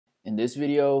In this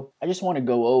video, I just want to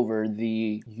go over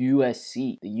the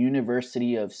USC, the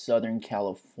University of Southern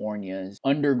California's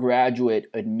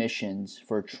undergraduate admissions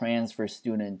for transfer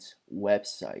students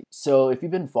website. So if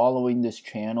you've been following this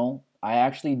channel, I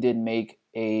actually did make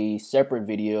a separate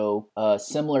video, a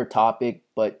similar topic,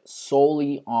 but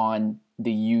solely on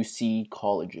the UC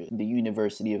colleges, the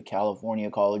University of California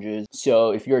colleges.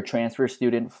 So if you're a transfer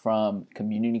student from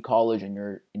community college and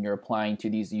you're applying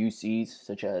to these UCs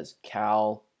such as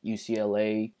Cal,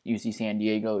 UCLA, UC San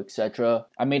Diego, etc.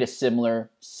 I made a similar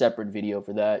separate video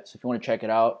for that. So if you want to check it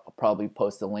out, I'll probably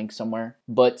post the link somewhere.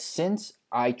 But since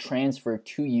I transferred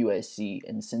to USC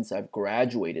and since I've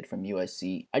graduated from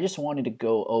USC, I just wanted to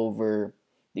go over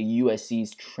the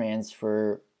USC's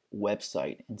transfer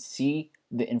website and see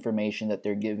the information that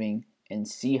they're giving and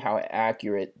see how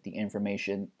accurate the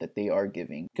information that they are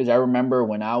giving. Because I remember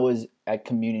when I was at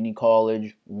community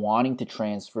college wanting to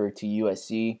transfer to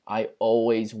USC, I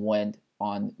always went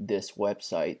on this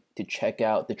website to check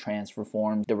out the transfer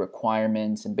form, the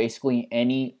requirements, and basically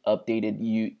any updated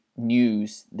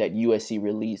news that USC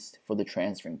released for the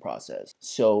transferring process.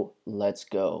 So let's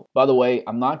go. By the way,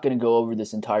 I'm not going to go over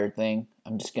this entire thing.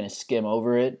 I'm just going to skim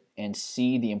over it and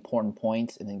see the important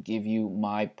points and then give you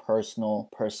my personal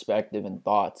perspective and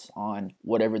thoughts on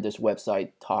whatever this website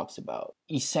talks about.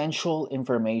 Essential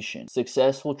information.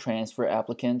 Successful transfer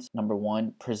applicants, number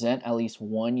 1, present at least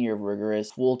 1 year of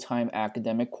rigorous full-time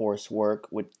academic coursework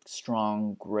with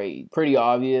strong grades. Pretty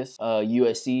obvious.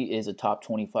 USC is a top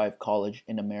 25 college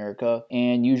in America,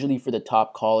 and usually for the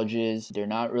top colleges, they're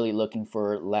not really looking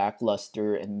for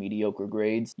lackluster and mediocre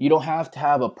grades. You don't have to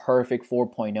have a perfect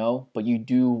 4.0, but you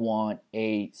do want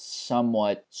a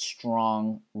somewhat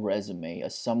strong resume, a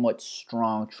somewhat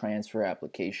strong transfer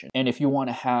application. And if you want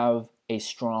to have a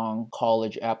strong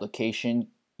college application,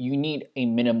 you need a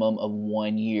minimum of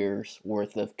 1 year's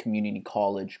worth of community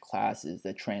college classes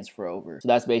that transfer over. So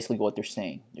that's basically what they're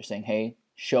saying. They're saying, hey,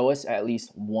 show us at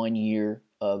least 1 year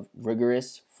of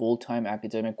rigorous full-time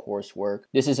academic coursework.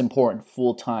 This is important,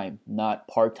 full-time, not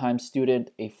part-time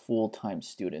student, a full-time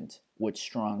student with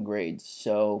strong grades.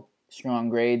 So strong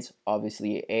grades,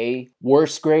 obviously A.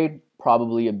 Worst grade,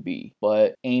 probably a B,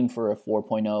 but aim for a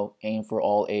 4.0, aim for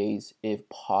all A's if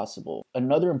possible.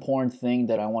 Another important thing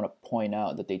that I want to point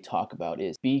out that they talk about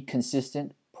is be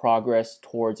consistent progress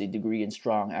towards a degree in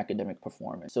strong academic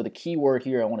performance. So the key word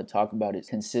here I want to talk about is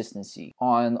consistency.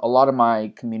 On a lot of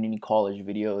my community college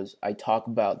videos, I talk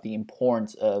about the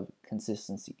importance of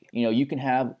consistency. You know, you can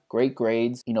have great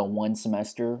grades, you know, 1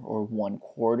 semester or 1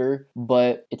 quarter,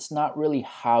 but it's not really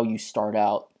how you start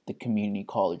out the community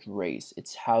college race.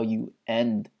 It's how you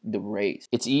end the race.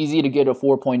 It's easy to get a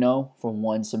 4.0 for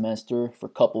 1 semester, for a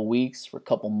couple weeks, for a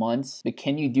couple months, but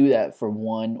can you do that for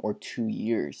 1 or 2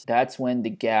 years? That's when the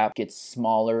gap gets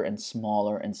smaller and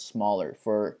smaller and smaller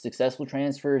for successful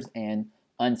transfers and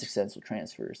unsuccessful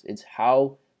transfers. It's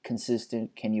how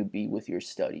consistent can you be with your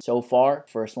study. So far,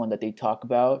 first one that they talk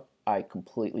about, I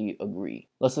completely agree.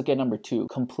 Let's look at number 2.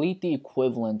 Complete the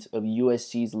equivalent of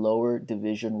USC's lower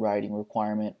division writing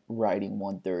requirement, Writing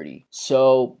 130.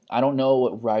 So I don't know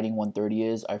what Writing 130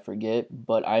 is, I forget,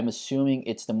 but I'm assuming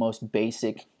it's the most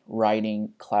basic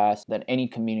writing class that any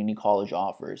community college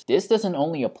offers. This doesn't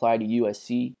only apply to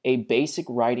USC. A basic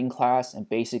writing class and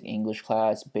basic English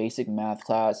class, basic math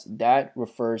class, that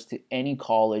refers to any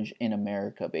college in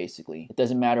America basically. It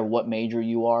doesn't matter what major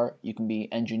you are. You can be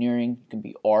engineering, you can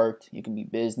be art, you can be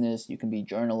business, you can be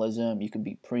journalism, you can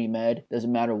be pre-med.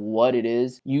 Doesn't matter what it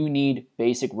is. You need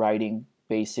basic writing,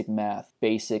 basic math,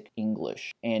 basic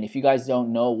English. And if you guys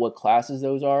don't know what classes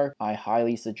those are, I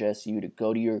highly suggest you to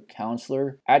go to your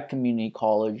counselor at community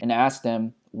college and ask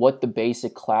them what the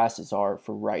basic classes are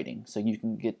for writing so you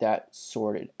can get that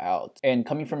sorted out. And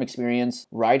coming from experience,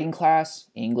 writing class,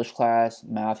 English class,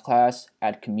 math class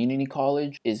at community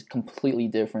college is completely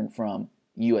different from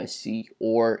USC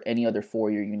or any other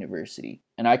 4-year university.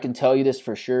 And I can tell you this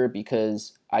for sure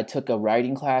because I took a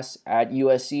writing class at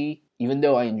USC. Even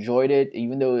though I enjoyed it,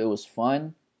 even though it was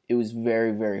fun, it was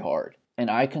very, very hard.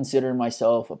 And I consider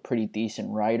myself a pretty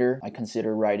decent writer. I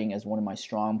consider writing as one of my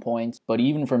strong points. But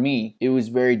even for me, it was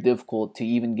very difficult to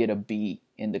even get a B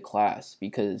in the class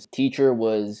because teacher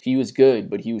he was good,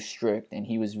 but he was strict and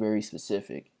he was very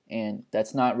specific. And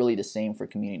that's not really the same for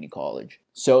community college.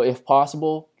 So if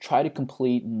possible, try to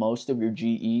complete most of your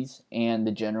GEs and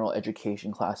the general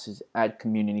education classes at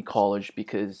community college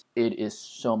because it is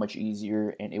so much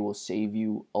easier and it will save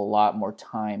you a lot more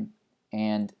time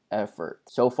and effort.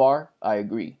 So far, I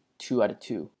agree. 2 out of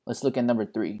 2. Let's look at number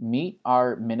 3. Meet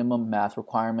our minimum math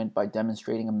requirement by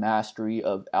demonstrating a mastery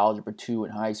of Algebra 2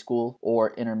 in high school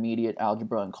or intermediate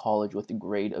algebra in college with a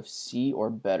grade of C or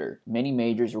better. Many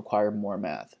majors require more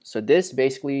math. So this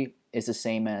basically is the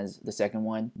same as the second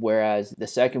one, whereas the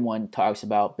second one talks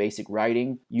about basic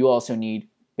writing. You also need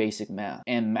basic math.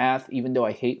 And math, even though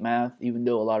I hate math, even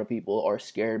though a lot of people are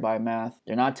scared by math,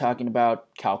 they're not talking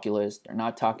about calculus, they're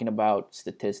not talking about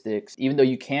statistics. Even though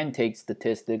you can take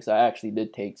statistics, I actually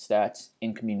did take stats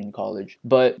in community college,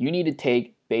 but you need to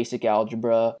take basic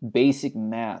algebra, basic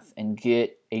math, and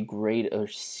get a grade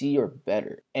of C or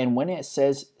better. And when it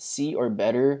says C or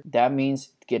better, that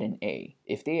means get an A.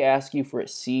 If they ask you for a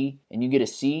C and you get a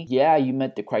C, yeah, you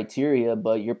met the criteria,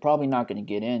 but you're probably not going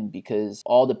to get in because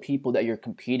all the people that you're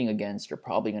competing against are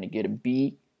probably going to get a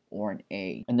B or an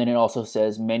A. And then it also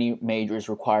says many majors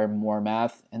require more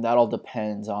math, and that all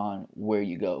depends on where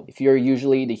you go. If you're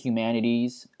usually the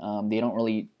humanities, they don't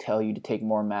really tell you to take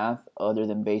more math other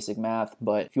than basic math.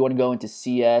 But if you want to go into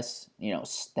CS,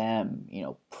 STEM,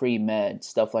 pre-med,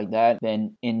 stuff like that,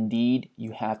 then indeed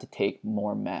you have to take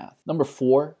more math. Number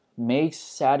 4, make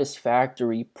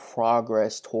satisfactory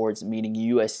progress towards meeting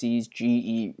USC's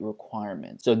GE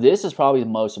requirements. So this is probably the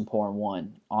most important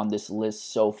one on this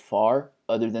list so far,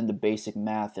 other than the basic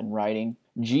math and writing.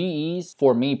 GEs,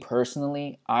 for me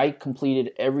personally, I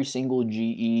completed every single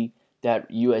GE that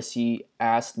USC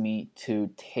asked me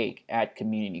to take at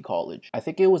community college. I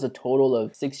think it was a total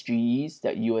of 6 GEs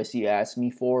that USC asked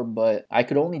me for, but I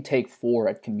could only take 4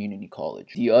 at community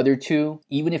college. The other 2,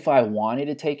 even if I wanted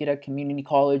to take it at community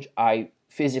college, I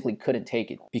physically couldn't take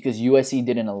it because USC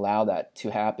didn't allow that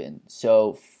to happen.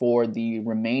 So for the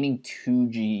remaining 2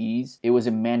 GEs, it was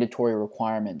a mandatory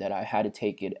requirement that I had to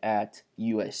take it at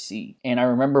USC. And I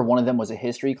remember one of them was a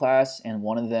history class and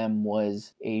one of them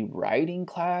was a writing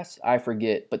class. I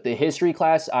forget, but the history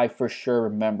class I for sure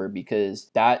remember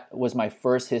because that was my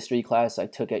first history class I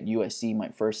took at USC my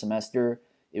first semester.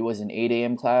 It was an 8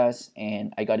 a.m. class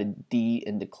and I got a D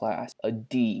in the class, a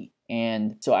D.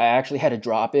 And so I actually had to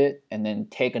drop it and then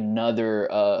take another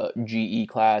GE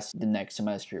class the next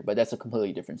semester, but that's a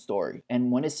completely different story. And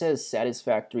when it says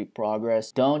satisfactory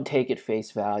progress, don't take it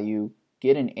face value,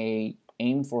 get an A,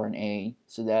 aim for an A,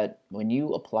 so that when you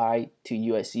apply to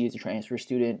USC as a transfer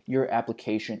student, your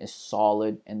application is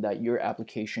solid and that your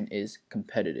application is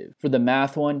competitive. For the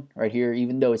math one right here,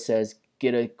 even though it says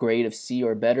get a grade of C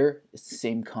or better, it's the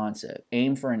same concept.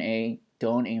 Aim for an A.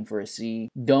 Don't aim for a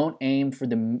C. Don't aim for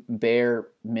the bare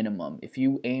minimum. If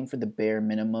you aim for the bare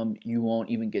minimum, you won't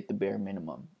even get the bare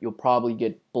minimum. You'll probably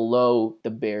get below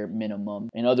the bare minimum.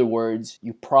 In other words,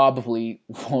 you probably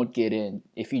won't get in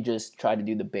if you just try to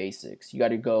do the basics. You got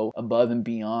to go above and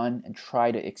beyond and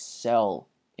try to excel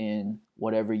in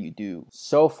whatever you do.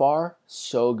 So far,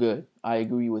 so good. I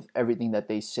agree with everything that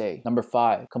they say. Number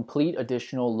 5, complete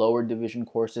additional lower division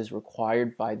courses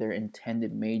required by their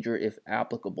intended major if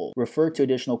applicable. Refer to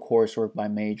additional coursework by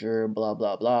major, blah,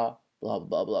 blah, blah. Blah,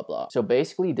 blah, blah, blah. So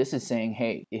basically this is saying,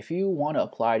 hey, if you want to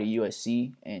apply to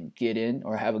USC and get in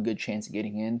or have a good chance of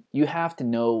getting in, you have to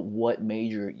know what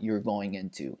major you're going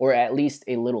into, or at least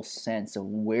a little sense of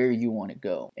where you want to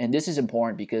go. And this is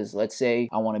important because let's say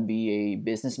I want to be a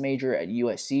business major at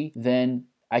USC, then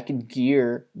I can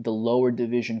gear the lower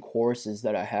division courses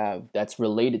that I have that's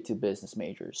related to business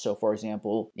majors. So for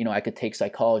example, I could take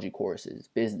psychology courses,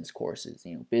 business courses,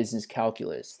 business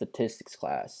calculus, statistics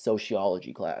class,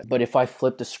 sociology class. But if I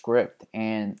flip the script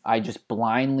and I just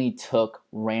blindly took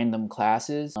random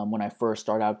classes when I first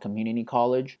start out community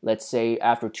college, let's say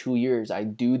after 2 years I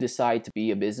do decide to be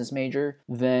a business major,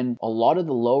 then a lot of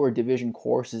the lower division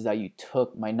courses that you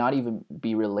took might not even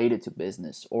be related to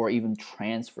business or even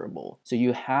transferable. So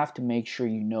you have to make sure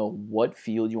you know what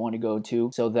field you want to go to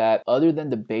so that other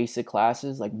than the basic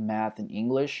classes like math and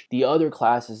English, the other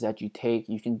classes that you take,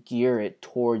 you can gear it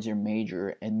towards your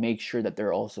major and make sure that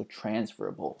they're also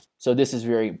transferable. So this is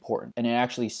very important. And it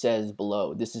actually says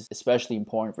below, this is especially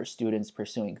important for students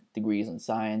pursuing degrees in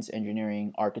science,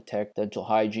 engineering, architect, dental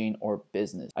hygiene, or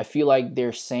business. I feel like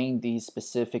they're saying these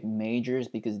specific majors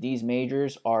because these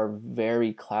majors are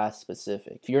very class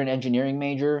specific. If you're an engineering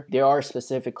major, there are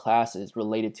specific classes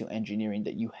related to engineering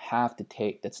that you have to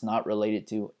take that's not related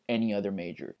to any other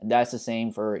major. And that's the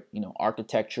same for,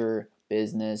 architecture,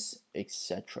 business,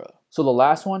 etc. So the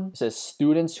last one says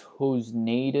students whose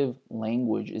native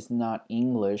language is not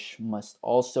English must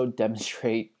also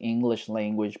demonstrate English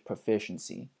language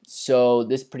proficiency. So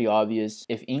this is pretty obvious.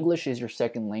 If English is your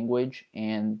second language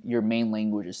and your main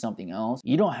language is something else,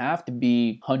 you don't have to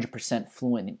be 100%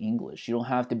 fluent in English. You don't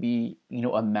have to be,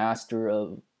 a master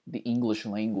of the English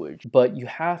language, but you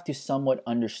have to somewhat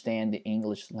understand the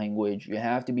English language. You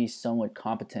have to be somewhat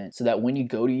competent so that when you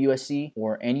go to USC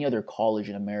or any other college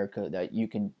in America, that you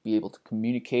can be able to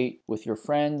communicate with your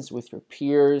friends, with your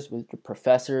peers, with your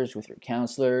professors, with your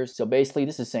counselors. So basically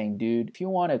this is saying, dude, if you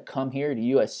want to come here to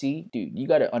USC, dude, you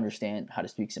got to understand how to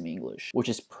speak some English, which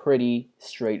is pretty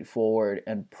straightforward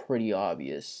and pretty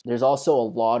obvious. There's also a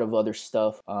lot of other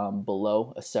stuff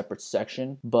below a separate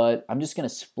section, but I'm just gonna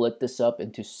split this up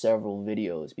into several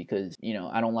videos because, you know,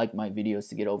 I don't like my videos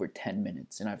to get over 10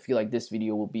 minutes, and I feel like this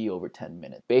video will be over 10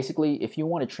 minutes. Basically, if you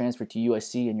want to transfer to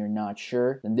USC and you're not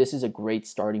sure, then this is a great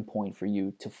starting point for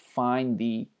you to find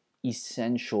the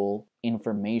essential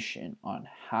information on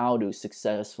how to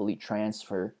successfully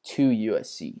transfer to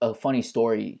USC. A funny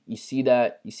story, you see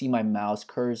my mouse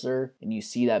cursor and you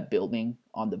see that building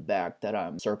on the back that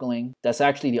I'm circling? That's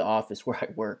actually the office where I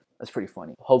work. That's pretty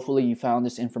funny. Hopefully you found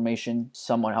this information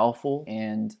somewhat helpful,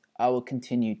 and I will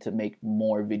continue to make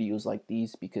more videos like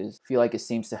these because I feel like it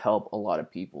seems to help a lot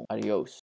of people. Adios.